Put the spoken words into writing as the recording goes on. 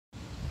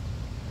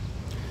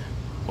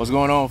What's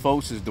going on,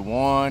 folks? It's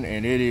Dewan,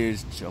 and it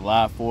is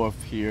July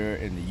 4th here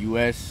in the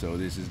U.S. So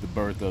this is the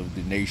birth of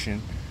the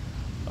nation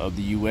of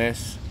the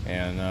U.S.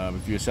 And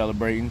if you're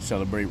celebrating,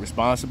 celebrate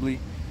responsibly.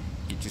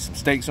 Get you some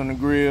steaks on the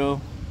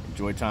grill.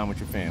 Enjoy time with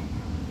your family.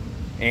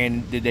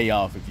 And the day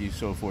off if you're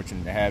so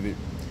fortunate to have it.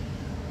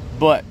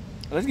 But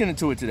let's get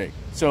into it today.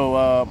 So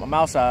I'm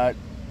outside,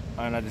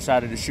 and I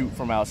decided to shoot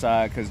from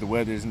outside because the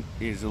weather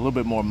is a little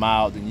bit more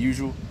mild than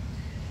usual.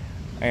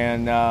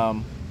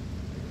 And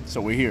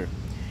so we're here.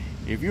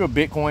 If you're a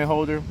Bitcoin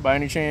holder by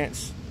any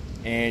chance,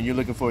 and you're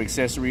looking for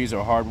accessories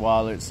or hard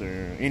wallets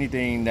or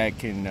anything that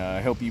can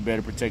help you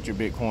better protect your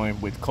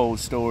Bitcoin with cold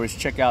storage,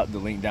 check out the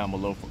link down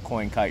below for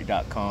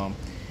coinkite.com.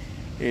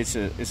 It's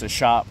a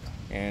shop,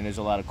 and there's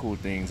a lot of cool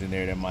things in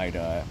there that might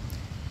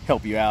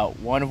help you out.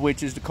 One of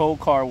which is the Cold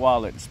Card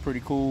wallet. It's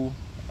pretty cool,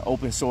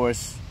 open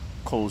source,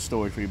 cold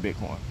storage for your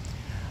Bitcoin.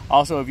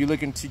 Also, if you're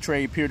looking to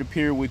trade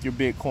peer-to-peer with your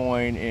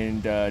Bitcoin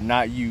and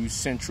not use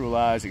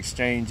centralized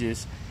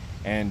exchanges,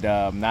 and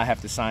not have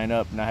to sign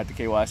up, not have to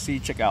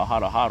KYC, check out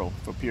HODL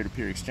for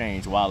peer-to-peer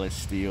exchange while it's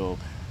still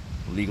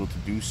legal to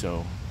do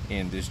so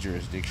in this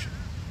jurisdiction.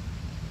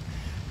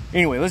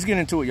 Anyway, let's get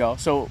into it, y'all.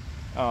 So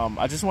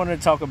I just wanted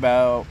to talk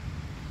about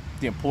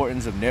the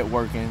importance of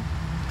networking.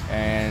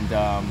 And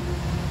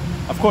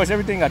of course,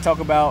 everything I talk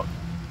about,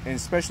 and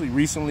especially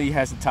recently,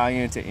 has to tie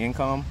into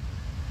income,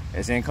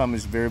 as income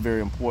is very,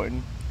 very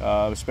important,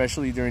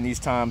 especially during these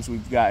times.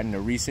 We've gotten a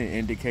recent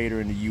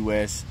indicator in the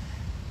U.S.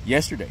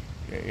 yesterday.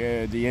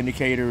 The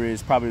indicator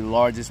is probably the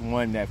largest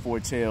one that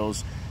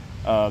foretells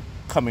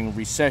coming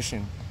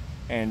recession,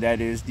 and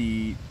that is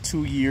the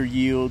 2-year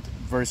yield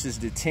versus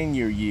the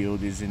 10-year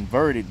yield is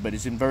inverted, but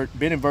it's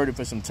been inverted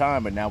for some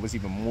time, but now it's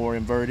even more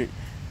inverted.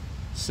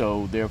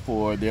 So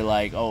therefore, they're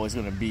like, oh, it's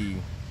going to be,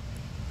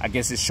 I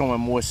guess it's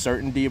showing more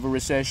certainty of a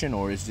recession,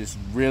 or it's just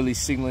really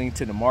signaling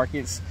to the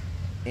markets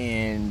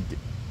and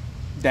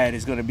that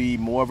is going to be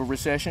more of a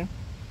recession.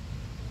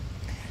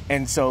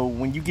 And so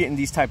when you get in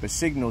these type of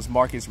signals,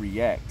 markets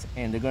react,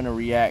 and they're going to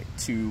react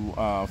to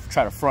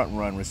try to front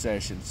run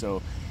recession.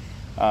 So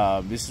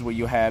this is where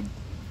you have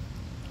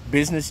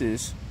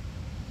businesses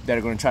that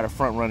are going to try to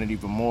front run it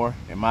even more,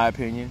 in my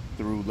opinion,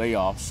 through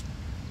layoffs.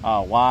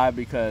 Why?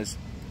 Because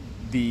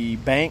the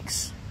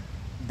banks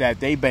that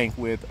they bank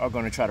with are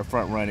going to try to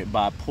front run it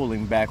by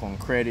pulling back on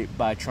credit,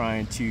 by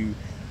trying to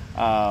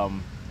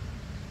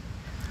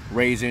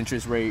raise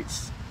interest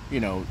rates,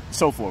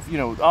 so forth.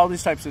 All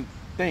these types of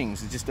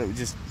things. It's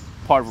just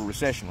part of a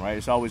recession, right?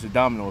 It's always a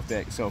domino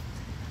effect. So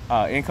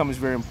income is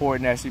very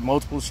important. Actually,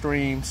 multiple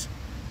streams,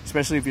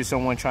 especially if you're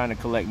someone trying to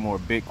collect more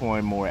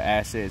Bitcoin, more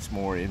assets,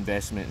 more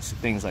investments,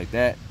 things like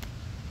that.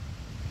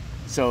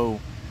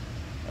 So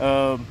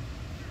I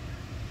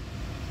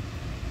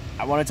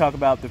want to talk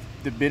about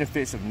the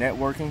benefits of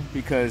networking,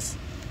 because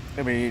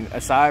I mean,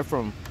 aside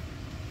from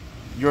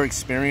your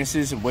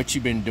experiences and what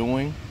you've been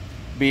doing,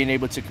 being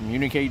able to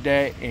communicate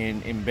that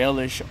and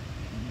embellish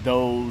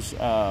those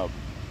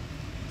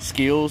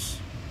skills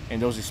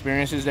and those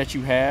experiences that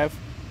you have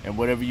and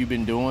whatever you've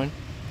been doing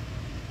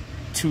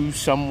to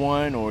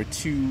someone or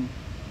to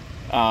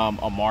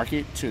a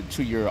market,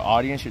 to your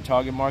audience, your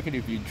target market.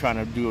 If you're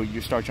trying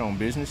to start your own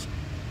business,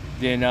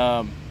 then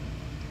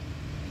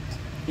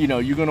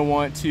you're going to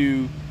want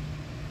to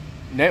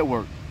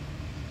network.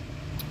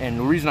 And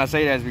the reason I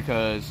say that is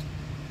because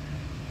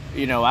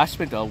I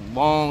spent a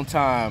long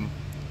time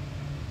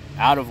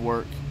out of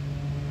work,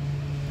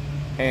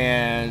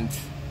 and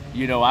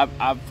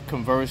I've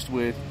conversed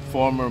with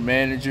former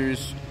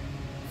managers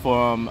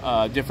from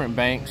different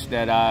banks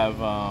that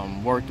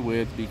I've worked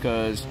with,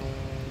 because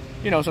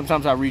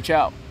sometimes I reach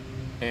out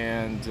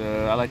and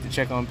I like to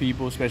check on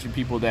people, especially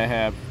people that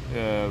have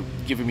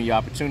given me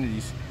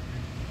opportunities.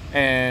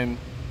 And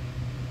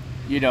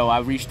I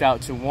reached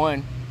out to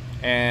one,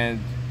 and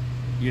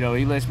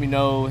he lets me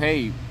know,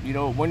 hey,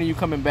 when are you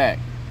coming back?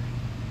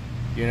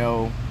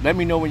 Let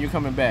me know when you're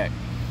coming back.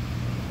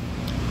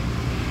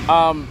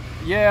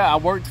 Yeah, I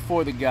worked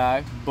for the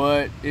guy,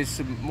 but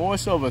it's more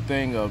so of a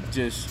thing of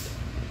just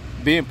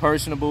being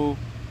personable,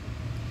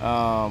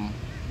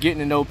 getting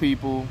to know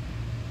people,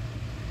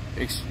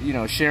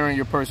 sharing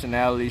your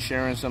personality,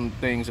 sharing some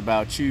things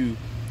about you,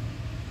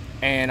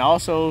 and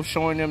also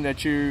showing them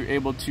that you're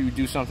able to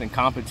do something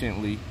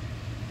competently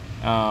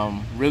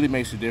really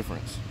makes a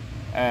difference.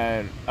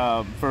 And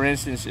for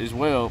instance, as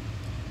well,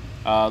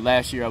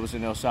 last year I was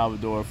in El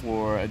Salvador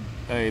for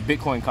a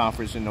Bitcoin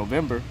conference in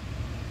November.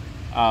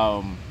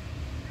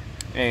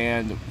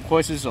 And of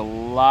course, there's a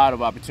lot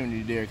of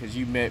opportunity there, because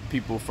you met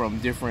people from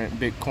different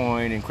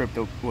Bitcoin and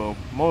crypto,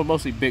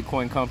 mostly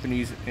Bitcoin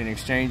companies and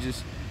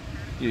exchanges.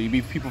 You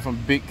meet people from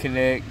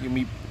BitConnect.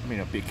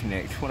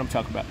 BitConnect, what I'm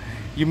talking about.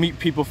 You meet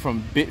people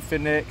from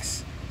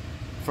Bitfinex,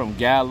 from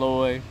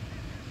Galloy,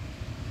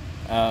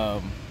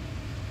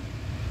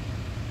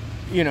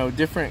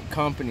 different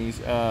companies.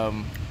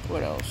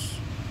 What else?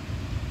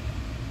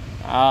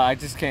 I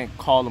just can't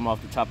call them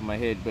off the top of my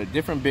head, but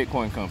different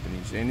Bitcoin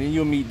companies. And then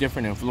you'll meet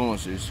different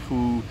influencers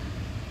who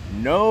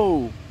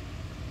know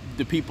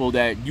the people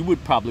that you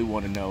would probably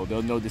want to know.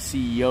 They'll know the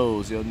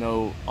CEOs. They'll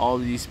know all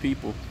of these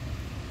people.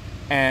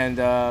 And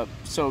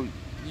so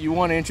you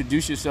want to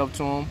introduce yourself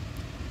to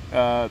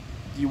them.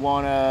 You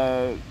want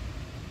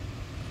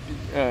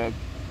to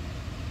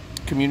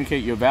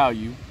communicate your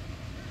value.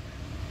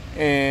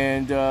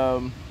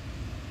 And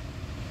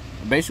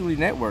basically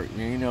network.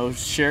 You know,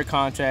 share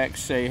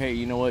contacts. Say, hey,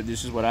 you know what?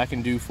 This is what I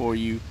can do for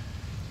you.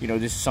 You know,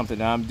 this is something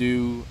that I'm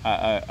due.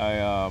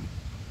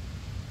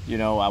 You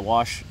know, I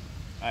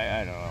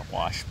don't know,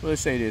 wash. But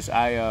let's say this.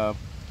 I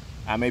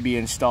maybe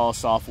install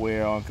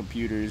software on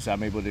computers.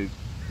 I'm able to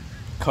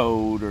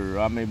code, or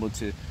I'm able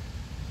to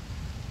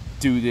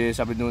do this.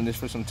 I've been doing this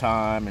for some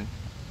time,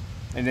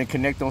 and then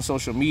connect on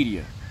social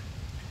media.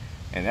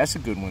 And that's a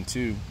good one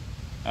too.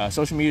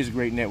 Social media is a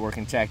great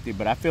networking tactic,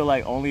 but I feel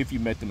like only if you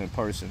met them in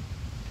person.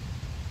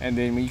 And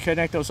then when you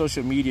connect on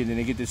social media, then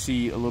they get to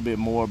see a little bit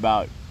more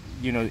about,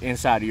 you know,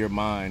 inside of your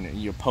mind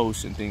and your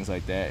posts and things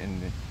like that.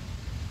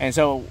 And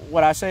so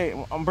what I say,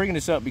 I'm bringing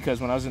this up because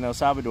when I was in El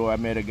Salvador, I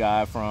met a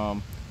guy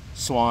from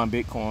Swan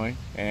Bitcoin,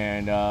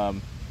 and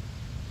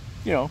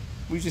you know,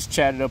 we just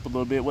chatted up a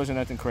little bit. It wasn't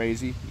nothing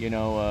crazy, you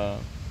know,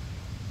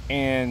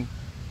 and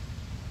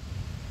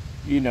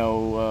you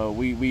know,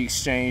 we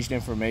exchanged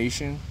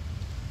information,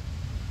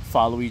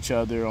 follow each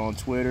other on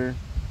Twitter,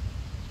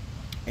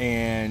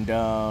 and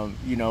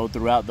you know,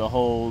 throughout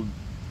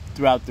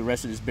the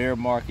rest of this bear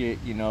market,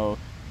 you know,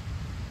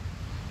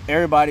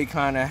 everybody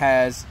kind of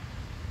has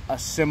a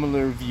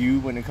similar view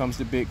when it comes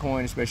to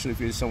Bitcoin, especially if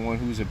you're someone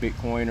who's a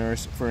Bitcoiner,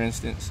 for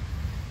instance.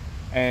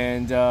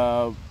 And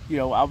you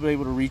know, I'll be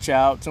able to reach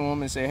out to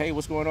them and say, hey,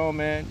 what's going on,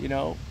 man? You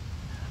know,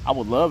 I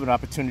would love an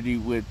opportunity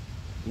with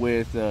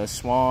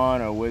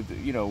Swan, or with,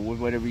 you know, with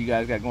whatever you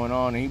guys got going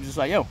on. And he was just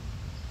like, yo,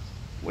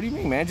 what do you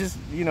mean, man? Just,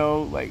 you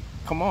know, like,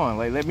 come on,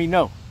 like, let me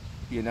know,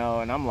 you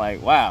know. And I'm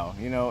like, wow,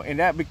 you know, and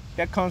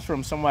that comes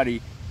from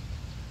somebody,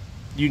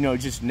 you know,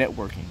 just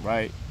networking,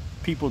 right?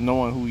 People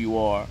knowing who you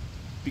are,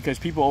 because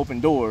people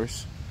open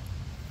doors,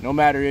 no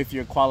matter if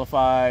you're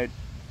qualified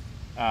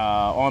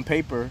on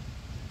paper.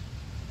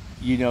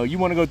 You know, you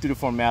want to go through the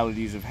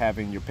formalities of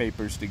having your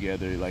papers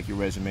together, like your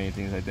resume and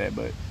things like that.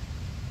 But,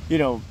 you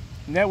know,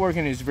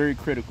 networking is very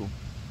critical.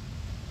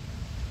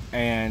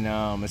 And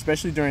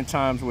especially during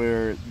times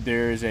where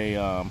there's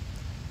I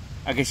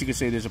guess you could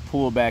say there's a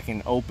pullback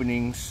in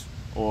openings,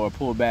 or a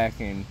pullback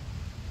in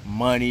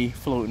money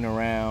floating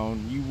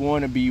around. You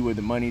want to be where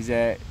the money's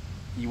at.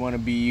 You want to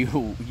be,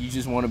 you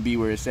just want to be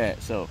where it's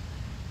at. So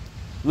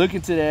look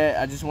into that.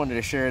 I just wanted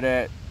to share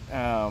that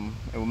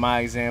with my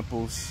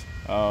examples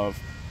of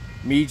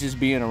me just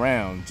being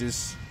around,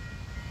 just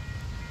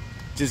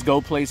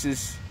go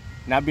places,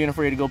 not being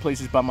afraid to go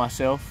places by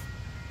myself.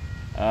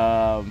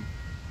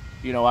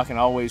 You know, I can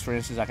always, for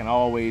instance,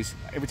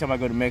 every time I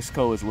go to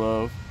Mexico, it's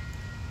love.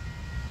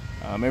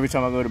 Every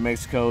time I go to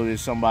Mexico,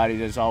 there's somebody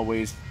that's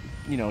always,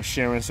 you know,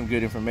 sharing some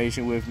good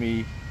information with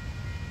me,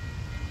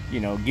 you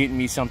know, getting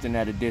me something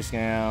at a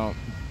discount,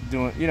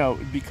 doing, you know,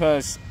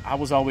 because I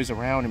was always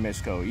around in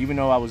Mexico. Even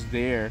though I was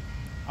there,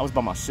 I was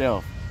by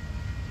myself.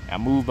 I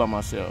moved by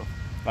myself.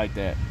 Like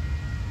that,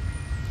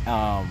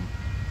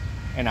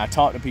 and I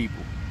talk to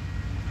people,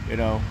 you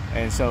know,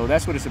 and so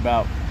that's what it's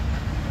about.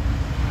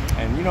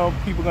 And you know,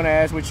 people are gonna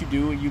ask what you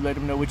do, and you let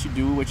them know what you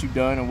do, what you've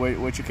done, and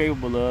what you're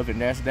capable of,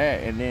 and that's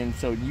that. And then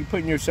so you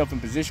putting yourself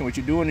in position. What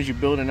you're doing is you're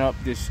building up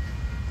this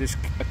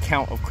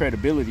account of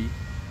credibility,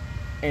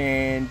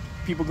 and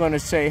people are gonna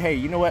say, hey,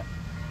 you know what?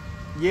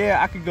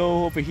 Yeah, I could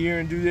go over here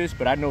and do this,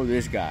 but I know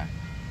this guy,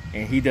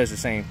 and he does the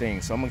same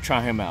thing, so I'm gonna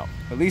try him out.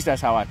 At least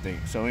that's how I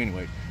think. So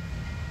anyway.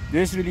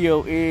 This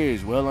video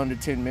is well under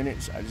 10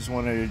 minutes. I just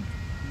wanted to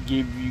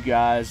give you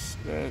guys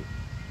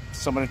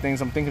some of the things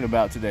I'm thinking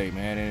about today,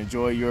 man. And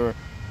enjoy your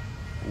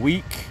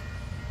week.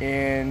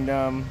 And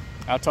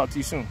I'll talk to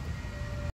you soon.